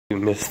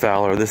Miss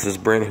Fowler, this is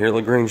Brent here,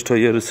 LaGrange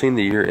Toyota. Seeing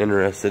that you're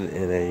interested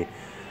in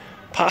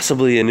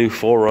possibly a new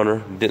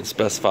 4Runner. Didn't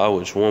specify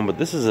which one, but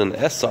this is an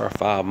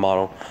SR5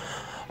 model.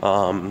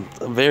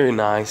 Very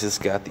nice. It's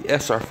got the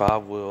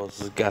SR5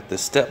 wheels. It's got the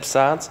step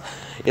sides.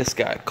 It's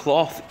got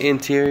cloth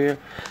interior.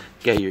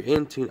 Got your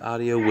in-tune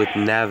audio with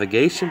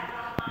navigation,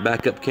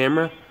 backup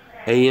camera,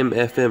 AM,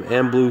 FM,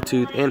 and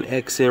Bluetooth, and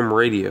XM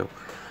radio.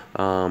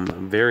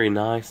 Very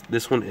nice.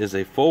 This one is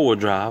a four-wheel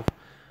drive.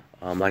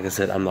 Like I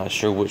said, I'm not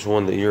sure which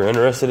one that you're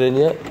interested in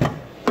yet.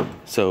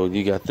 So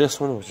you got this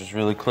one, which is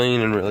really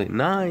clean and really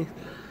nice.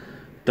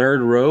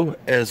 Third row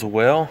as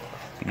well.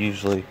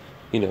 Usually,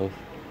 you know,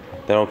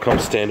 they don't come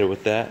standard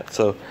with that.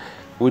 So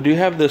we do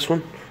have this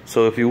one.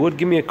 So if you would,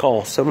 give me a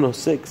call,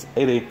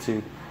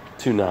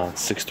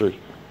 706-882-2963.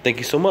 Thank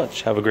you so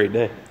much. Have a great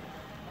day.